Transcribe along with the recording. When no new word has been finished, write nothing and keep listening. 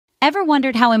Ever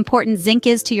wondered how important zinc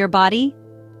is to your body?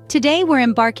 Today we're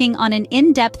embarking on an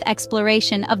in-depth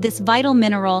exploration of this vital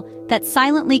mineral that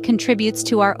silently contributes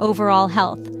to our overall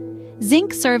health.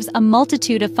 Zinc serves a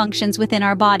multitude of functions within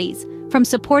our bodies, from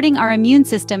supporting our immune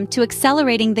system to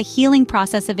accelerating the healing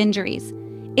process of injuries.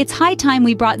 It's high time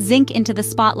we brought zinc into the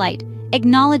spotlight,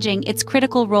 acknowledging its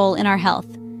critical role in our health.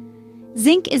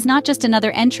 Zinc is not just another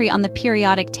entry on the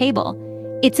periodic table.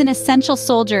 It's an essential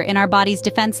soldier in our body's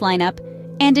defense lineup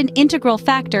and an integral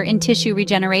factor in tissue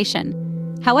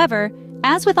regeneration. However,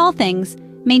 as with all things,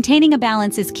 maintaining a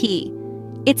balance is key.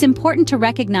 It's important to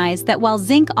recognize that while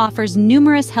zinc offers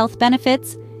numerous health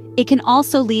benefits, it can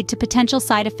also lead to potential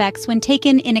side effects when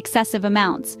taken in excessive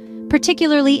amounts,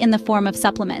 particularly in the form of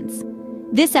supplements.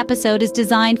 This episode is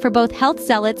designed for both health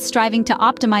zealots striving to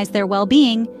optimize their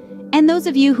well-being and those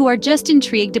of you who are just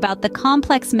intrigued about the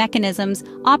complex mechanisms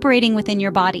operating within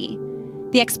your body.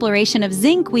 The exploration of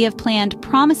zinc we have planned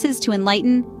promises to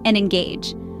enlighten and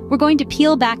engage. We're going to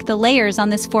peel back the layers on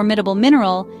this formidable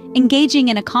mineral, engaging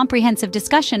in a comprehensive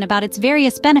discussion about its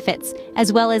various benefits,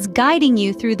 as well as guiding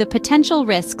you through the potential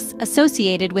risks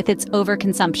associated with its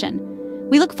overconsumption.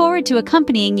 We look forward to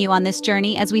accompanying you on this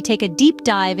journey as we take a deep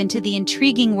dive into the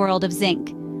intriguing world of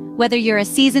zinc. Whether you're a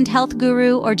seasoned health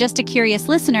guru or just a curious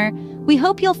listener, we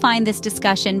hope you'll find this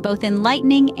discussion both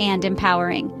enlightening and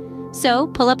empowering. So,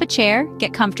 pull up a chair,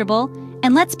 get comfortable,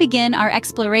 and let's begin our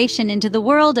exploration into the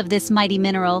world of this mighty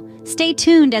mineral. Stay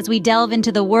tuned as we delve into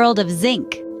the world of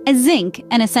zinc. As zinc,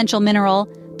 an essential mineral,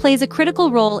 plays a critical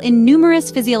role in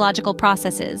numerous physiological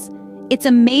processes. It's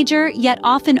a major yet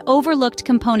often overlooked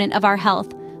component of our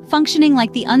health, functioning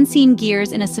like the unseen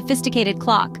gears in a sophisticated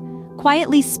clock,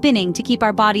 quietly spinning to keep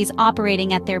our bodies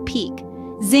operating at their peak.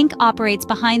 Zinc operates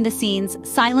behind the scenes,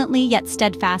 silently yet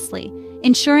steadfastly,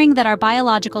 ensuring that our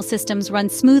biological systems run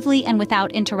smoothly and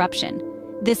without interruption.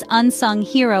 This unsung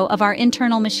hero of our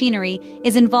internal machinery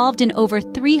is involved in over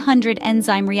 300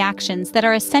 enzyme reactions that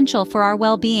are essential for our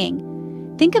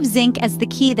well-being. Think of zinc as the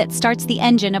key that starts the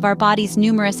engine of our body's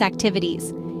numerous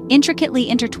activities, intricately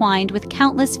intertwined with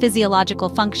countless physiological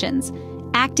functions,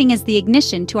 acting as the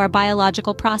ignition to our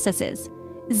biological processes.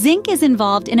 Zinc is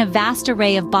involved in a vast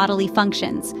array of bodily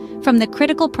functions, from the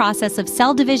critical process of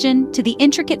cell division to the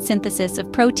intricate synthesis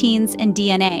of proteins and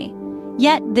DNA.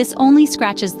 Yet, this only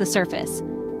scratches the surface.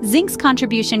 Zinc's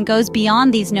contribution goes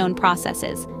beyond these known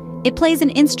processes. It plays an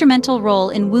instrumental role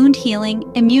in wound healing,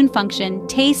 immune function,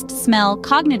 taste, smell,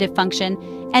 cognitive function,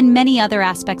 and many other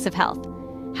aspects of health.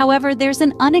 However, there's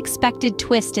an unexpected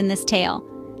twist in this tale.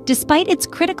 Despite its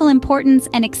critical importance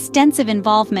and extensive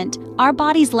involvement, our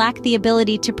bodies lack the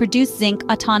ability to produce zinc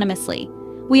autonomously.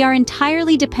 We are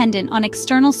entirely dependent on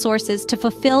external sources to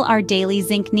fulfill our daily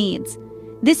zinc needs.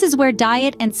 This is where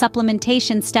diet and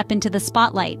supplementation step into the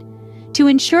spotlight. To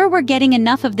ensure we're getting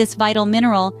enough of this vital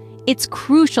mineral, it's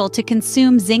crucial to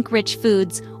consume zinc-rich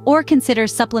foods or consider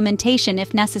supplementation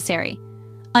if necessary.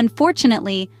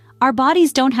 Unfortunately, our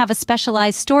bodies don't have a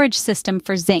specialized storage system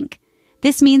for zinc.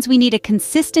 This means we need a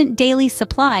consistent daily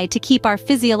supply to keep our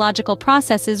physiological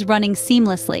processes running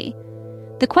seamlessly.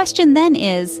 The question then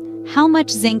is, how much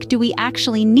zinc do we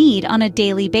actually need on a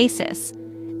daily basis?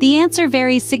 The answer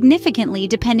varies significantly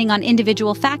depending on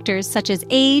individual factors such as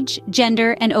age,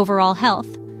 gender, and overall health.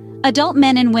 Adult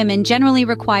men and women generally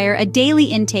require a daily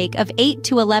intake of 8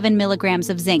 to 11 milligrams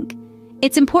of zinc.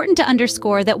 It's important to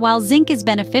underscore that while zinc is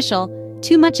beneficial,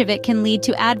 too much of it can lead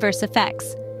to adverse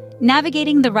effects.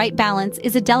 Navigating the right balance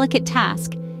is a delicate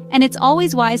task, and it's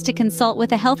always wise to consult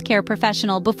with a healthcare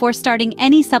professional before starting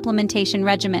any supplementation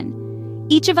regimen.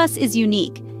 Each of us is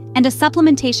unique, and a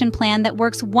supplementation plan that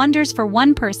works wonders for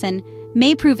one person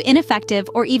may prove ineffective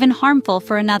or even harmful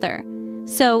for another.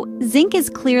 So, zinc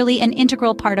is clearly an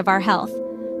integral part of our health.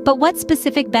 But what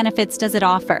specific benefits does it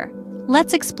offer?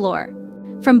 Let's explore.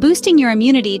 From boosting your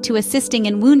immunity to assisting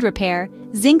in wound repair,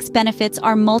 zinc's benefits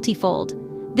are multifold.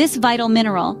 This vital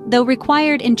mineral, though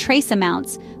required in trace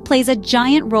amounts, plays a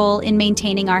giant role in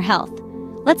maintaining our health.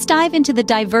 Let's dive into the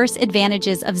diverse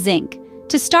advantages of zinc.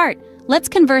 To start, let's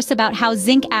converse about how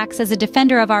zinc acts as a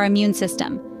defender of our immune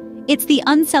system. It's the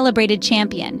uncelebrated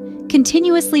champion,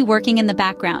 continuously working in the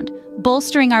background,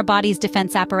 bolstering our body's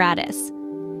defense apparatus.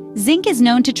 Zinc is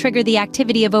known to trigger the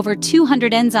activity of over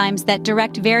 200 enzymes that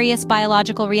direct various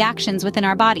biological reactions within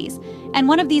our bodies, and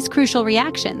one of these crucial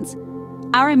reactions,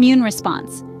 our immune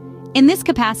response. In this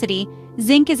capacity,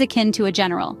 zinc is akin to a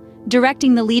general,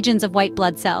 directing the legions of white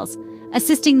blood cells,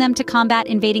 assisting them to combat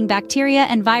invading bacteria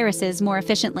and viruses more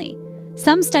efficiently.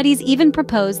 Some studies even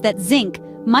propose that zinc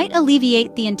might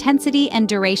alleviate the intensity and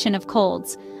duration of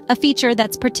colds, a feature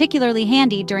that's particularly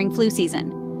handy during flu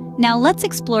season. Now let's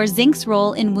explore zinc's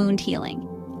role in wound healing.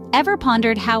 Ever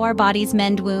pondered how our bodies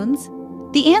mend wounds?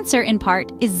 The answer, in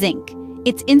part, is zinc.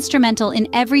 It's instrumental in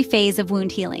every phase of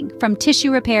wound healing, from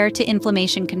tissue repair to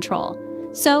inflammation control.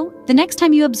 So, the next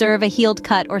time you observe a healed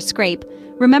cut or scrape,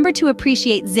 remember to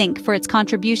appreciate zinc for its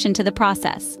contribution to the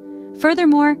process.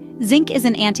 Furthermore, zinc is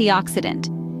an antioxidant.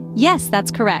 Yes,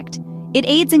 that's correct. It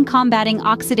aids in combating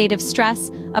oxidative stress,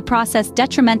 a process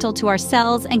detrimental to our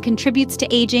cells and contributes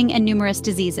to aging and numerous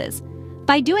diseases.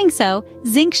 By doing so,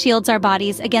 zinc shields our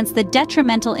bodies against the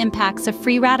detrimental impacts of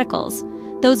free radicals,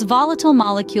 those volatile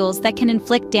molecules that can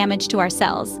inflict damage to our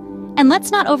cells. And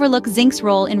let's not overlook zinc's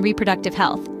role in reproductive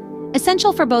health.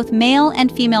 Essential for both male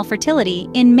and female fertility,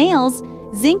 in males,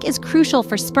 zinc is crucial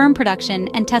for sperm production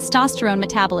and testosterone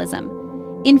metabolism.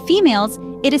 In females,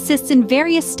 it assists in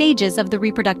various stages of the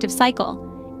reproductive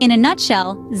cycle. In a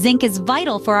nutshell, zinc is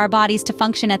vital for our bodies to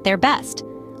function at their best.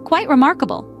 Quite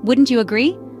remarkable, wouldn't you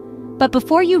agree? But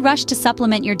before you rush to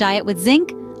supplement your diet with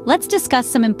zinc, let's discuss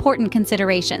some important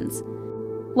considerations.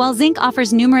 While zinc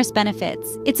offers numerous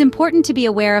benefits, it's important to be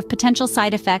aware of potential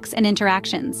side effects and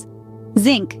interactions.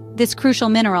 Zinc, this crucial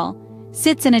mineral,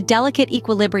 sits in a delicate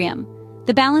equilibrium.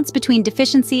 The balance between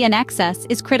deficiency and excess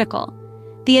is critical.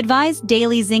 The advised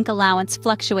daily zinc allowance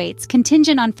fluctuates,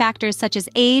 contingent on factors such as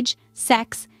age,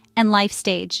 sex, and life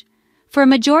stage. For a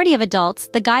majority of adults,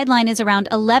 the guideline is around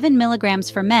 11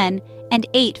 milligrams for men and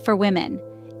 8 for women.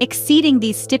 Exceeding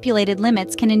these stipulated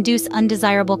limits can induce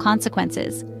undesirable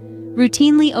consequences.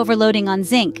 Routinely overloading on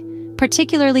zinc,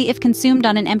 particularly if consumed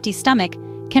on an empty stomach,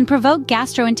 can provoke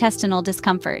gastrointestinal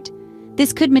discomfort.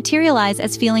 This could materialize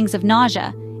as feelings of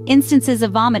nausea, instances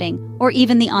of vomiting, or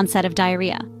even the onset of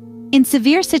diarrhea. In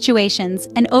severe situations,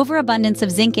 an overabundance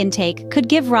of zinc intake could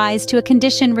give rise to a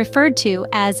condition referred to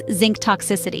as zinc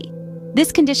toxicity.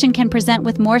 This condition can present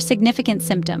with more significant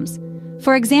symptoms.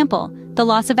 For example, the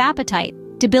loss of appetite,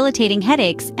 debilitating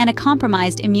headaches, and a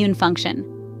compromised immune function.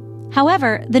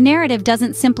 However, the narrative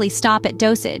doesn't simply stop at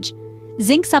dosage.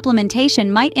 Zinc supplementation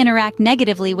might interact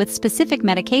negatively with specific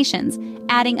medications,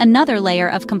 adding another layer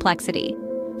of complexity.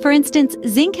 For instance,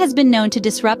 zinc has been known to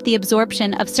disrupt the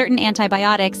absorption of certain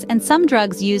antibiotics and some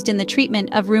drugs used in the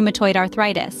treatment of rheumatoid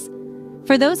arthritis.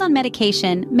 For those on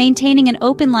medication, maintaining an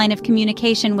open line of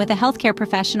communication with a healthcare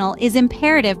professional is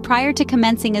imperative prior to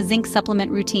commencing a zinc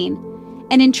supplement routine.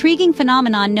 An intriguing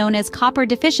phenomenon known as copper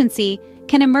deficiency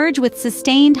can emerge with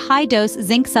sustained high-dose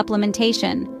zinc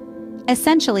supplementation.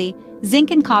 Essentially, zinc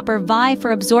and copper vie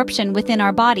for absorption within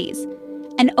our bodies.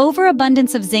 An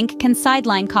overabundance of zinc can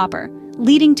sideline copper,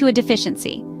 leading to a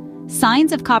deficiency.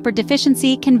 Signs of copper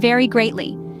deficiency can vary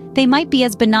greatly. They might be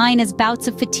as benign as bouts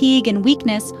of fatigue and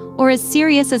weakness, or as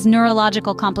serious as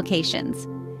neurological complications.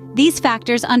 These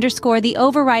factors underscore the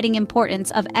overriding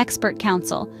importance of expert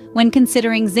counsel when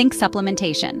considering zinc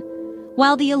supplementation.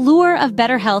 While the allure of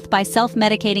better health by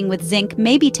self-medicating with zinc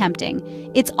may be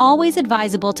tempting, it's always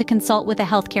advisable to consult with a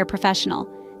healthcare professional.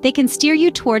 They can steer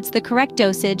you towards the correct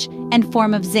dosage and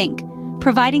form of zinc,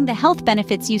 providing the health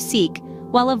benefits you seek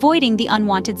while avoiding the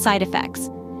unwanted side effects.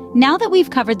 Now that we've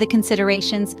covered the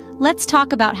considerations, let's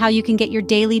talk about how you can get your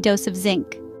daily dose of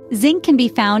zinc. Zinc can be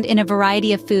found in a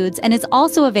variety of foods and is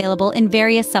also available in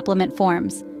various supplement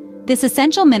forms. This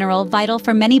essential mineral, vital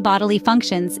for many bodily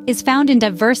functions, is found in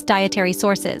diverse dietary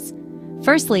sources.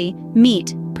 Firstly,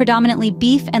 meat, predominantly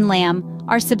beef and lamb,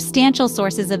 are substantial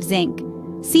sources of zinc.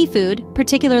 Seafood,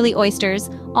 particularly oysters,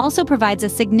 also provides a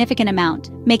significant amount,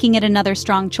 making it another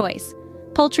strong choice.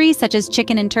 Poultry, such as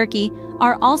chicken and turkey,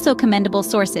 are also commendable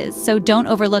sources, so don't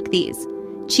overlook these.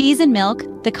 Cheese and milk,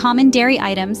 the common dairy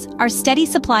items, are steady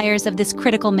suppliers of this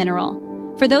critical mineral.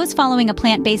 For those following a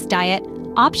plant-based diet,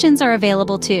 options are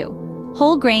available too.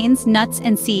 Whole grains, nuts,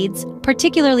 and seeds,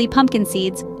 particularly pumpkin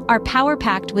seeds, are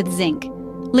power-packed with zinc.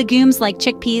 Legumes like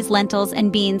chickpeas, lentils,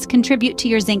 and beans contribute to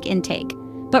your zinc intake.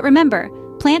 But remember,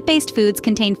 plant-based foods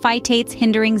contain phytates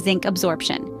hindering zinc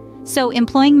absorption. So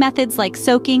employing methods like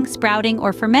soaking, sprouting,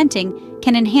 or fermenting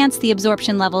can enhance the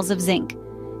absorption levels of zinc.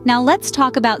 Now let's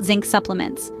talk about zinc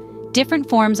supplements. Different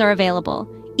forms are available,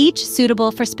 each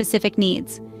suitable for specific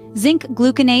needs. Zinc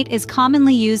gluconate is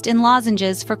commonly used in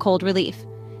lozenges for cold relief.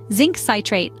 Zinc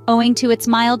citrate, owing to its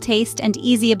mild taste and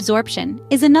easy absorption,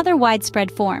 is another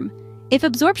widespread form. If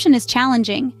absorption is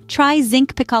challenging, try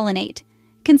zinc picolinate,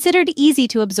 considered easy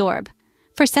to absorb.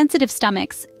 For sensitive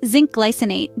stomachs, zinc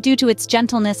glycinate, due to its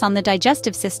gentleness on the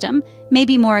digestive system, may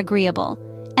be more agreeable.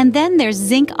 And then there's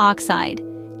zinc oxide,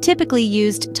 typically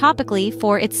used topically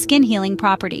for its skin-healing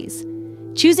properties.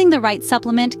 Choosing the right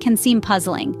supplement can seem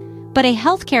puzzling, but a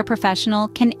healthcare professional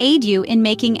can aid you in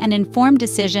making an informed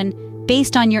decision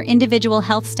based on your individual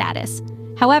health status.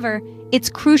 However, It's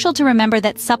crucial to remember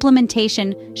that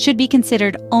supplementation should be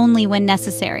considered only when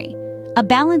necessary. A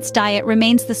balanced diet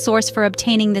remains the source for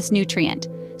obtaining this nutrient,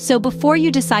 so before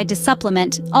you decide to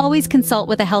supplement, always consult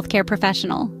with a healthcare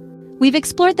professional. We've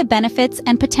explored the benefits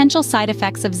and potential side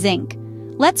effects of zinc.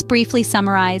 Let's briefly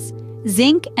summarize.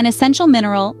 Zinc, an essential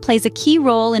mineral, plays a key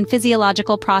role in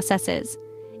physiological processes.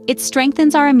 It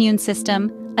strengthens our immune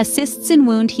system, assists in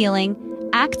wound healing,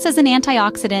 acts as an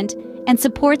antioxidant, and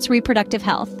supports reproductive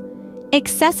health.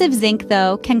 Excessive zinc,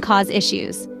 though, can cause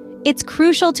issues. It's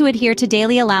crucial to adhere to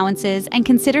daily allowances and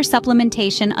consider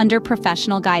supplementation under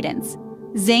professional guidance.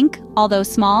 Zinc, although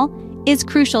small, is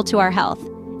crucial to our health.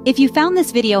 If you found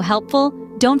this video helpful,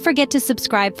 don't forget to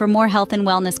subscribe for more health and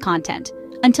wellness content.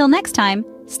 Until next time,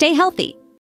 stay healthy.